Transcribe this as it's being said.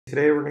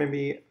Today we're going to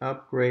be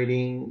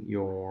upgrading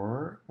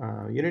your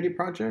Unity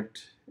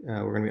project.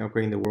 We're going to be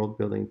upgrading the world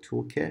building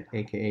toolkit,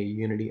 aka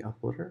Unity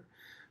uploader,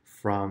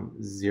 from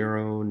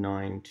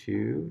 0.92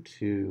 to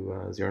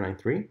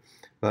 0.93.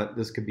 But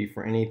this could be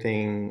for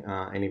anything,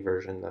 any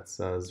version that's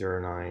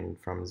 0.9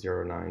 from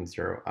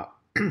 0.90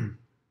 up.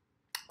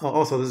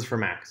 Also, this is for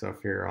Mac, so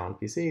if you're on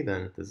PC,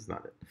 then this is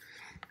not it.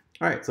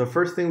 All right, so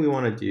first thing we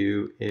want to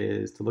do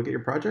is to look at your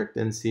project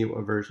and see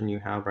what version you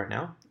have right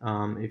now.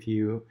 If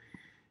you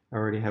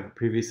already have it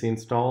previously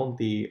installed,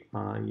 the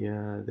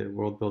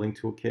world building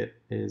toolkit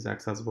is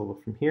accessible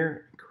from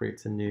here. It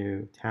creates a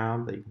new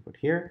tab that you can put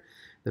here.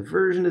 The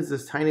version is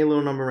this tiny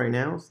little number right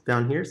now. It's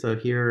down here. So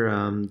here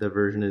the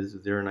version is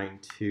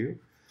 0.92.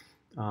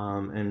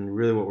 And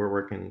really what we're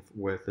working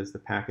with is the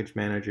package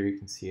manager. You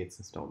can see it's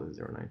installed as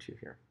 0.92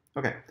 here.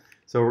 Okay,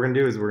 so what we're going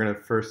to do is we're going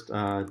to first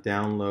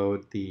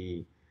download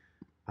the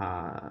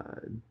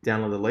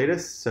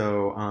latest.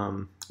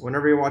 So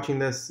whenever you're watching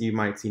this, you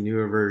might see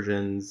newer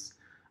versions.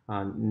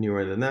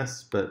 Newer than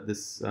this, but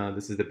this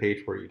is the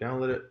page where you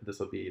download it. This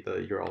will be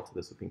the URL to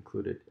this will be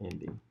included in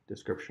the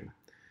description.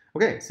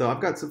 Okay, so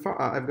I've got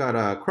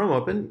Chrome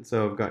open,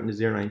 so I've gotten to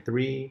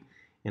 0.93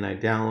 and I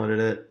downloaded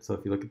it. So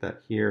if you look at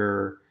that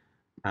here,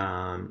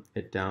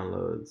 it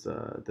downloads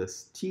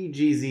this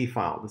TGZ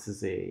file. This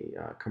is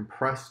a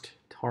compressed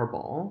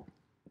tarball.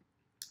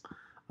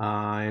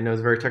 I know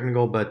it's very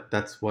technical, but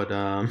that's what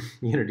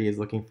Unity is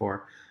looking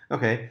for.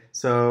 Okay,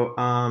 so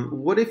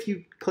what if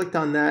you clicked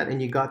on that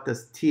and you got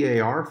this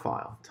tar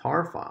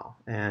file,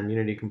 and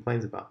Unity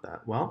complains about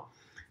that? Well,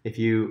 if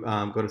you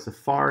go to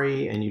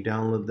Safari and you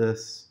download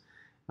this,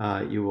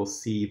 you will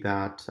see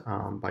that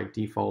by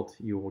default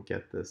you will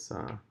get this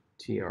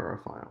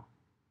tar file,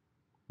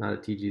 not a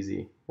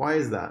TGZ. Why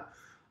is that?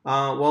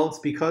 Well, it's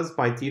because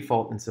by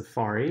default in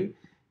Safari,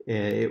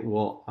 it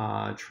will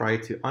try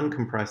to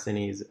uncompress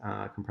any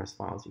compressed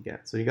files you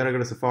get. So you got to go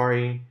to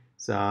Safari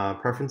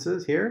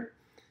preferences here.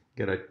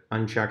 You got to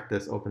uncheck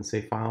this open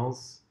save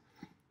files.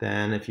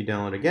 Then if you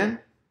download again,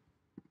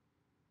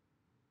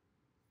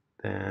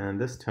 then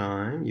this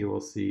time you will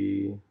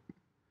see,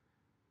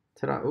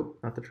 ta-da, oh,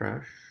 not the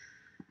trash.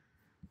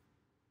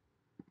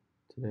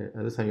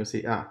 This time you'll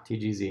see,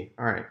 TGZ.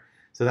 All right,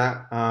 so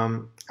that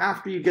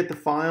after you get the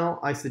file,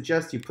 I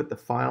suggest you put the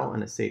file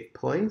in a safe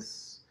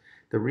place.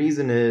 The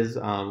reason is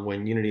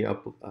when Unity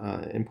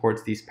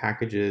imports these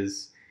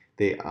packages,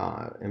 they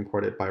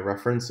import it by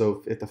reference.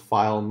 So if the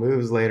file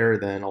moves later,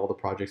 then all the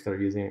projects that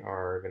are using it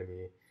are going to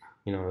be,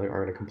 are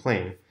going to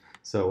complain.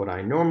 So what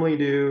I normally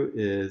do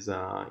is,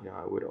 I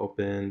would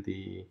open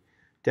the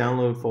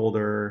download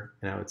folder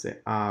and I would say,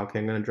 okay,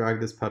 I'm going to drag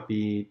this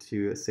puppy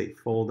to a safe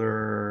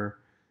folder.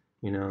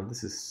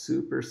 This is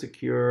super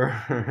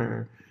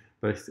secure.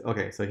 But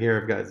okay, so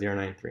here I've got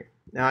 0.93.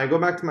 Now I go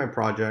back to my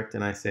project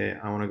and I say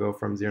I want to go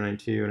from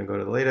 0.92 and go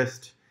to the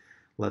latest.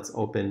 Let's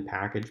open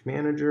Package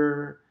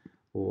Manager.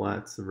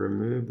 Let's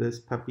remove this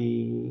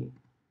puppy.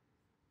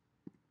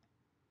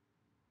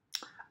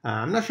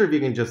 I'm not sure if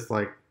you can just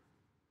like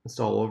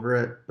install over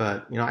it,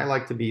 but I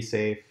like to be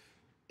safe,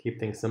 keep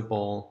things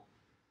simple,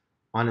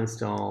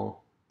 uninstall,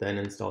 then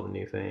install the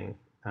new thing.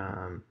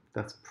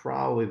 That's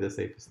probably the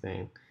safest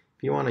thing.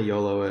 If you want to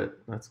YOLO it,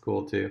 that's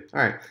cool too. All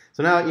right,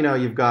 so now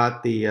you've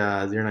got the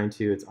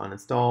 0.92, it's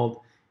uninstalled.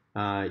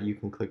 You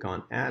can click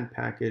on Add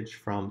Package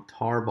from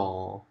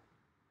Tarball.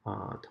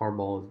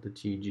 Tarball is the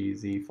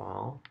TGZ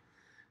file.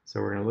 So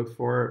we're going to look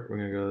for it. We're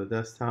going to go to the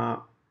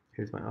desktop.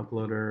 Here's my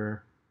uploader.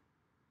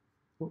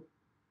 Oh,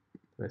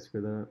 did I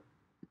screw that up?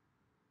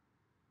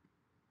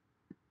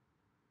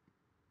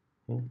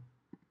 Okay.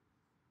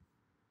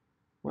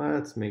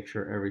 Let's make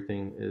sure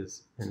everything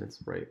is in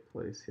its right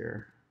place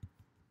here.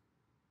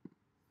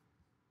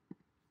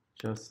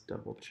 Just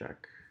double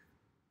check.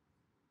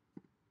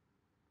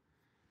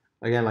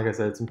 Again, like I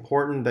said, it's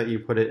important that you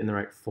put it in the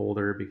right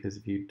folder, because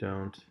if you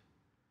don't,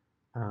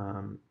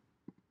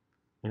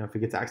 if it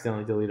gets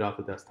accidentally deleted off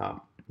the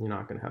desktop, you're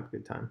not going to have a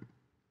good time.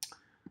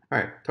 All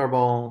right,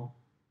 tarball,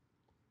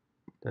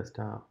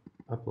 desktop,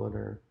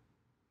 uploader,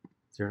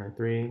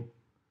 0.93.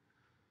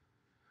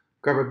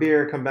 Grab a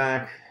beer, come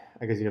back.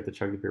 I guess you have to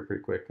chug the beer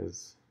pretty quick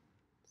because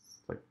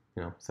it's like,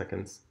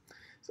 seconds.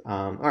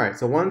 All right,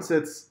 so once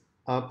it's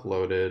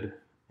uploaded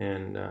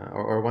and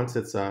or once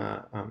it's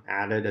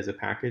added as a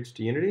package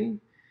to Unity,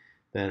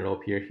 then it'll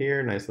appear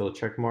here. Nice little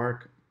check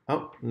mark.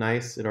 Oh,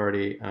 nice! It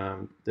already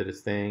did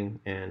its thing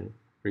and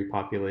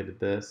repopulated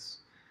this.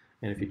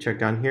 And if you check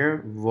down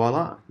here,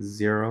 voila,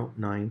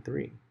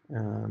 0.93.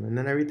 And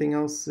then everything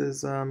else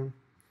is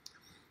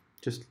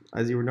just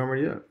as you would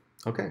normally do it.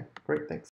 Okay, great, thanks.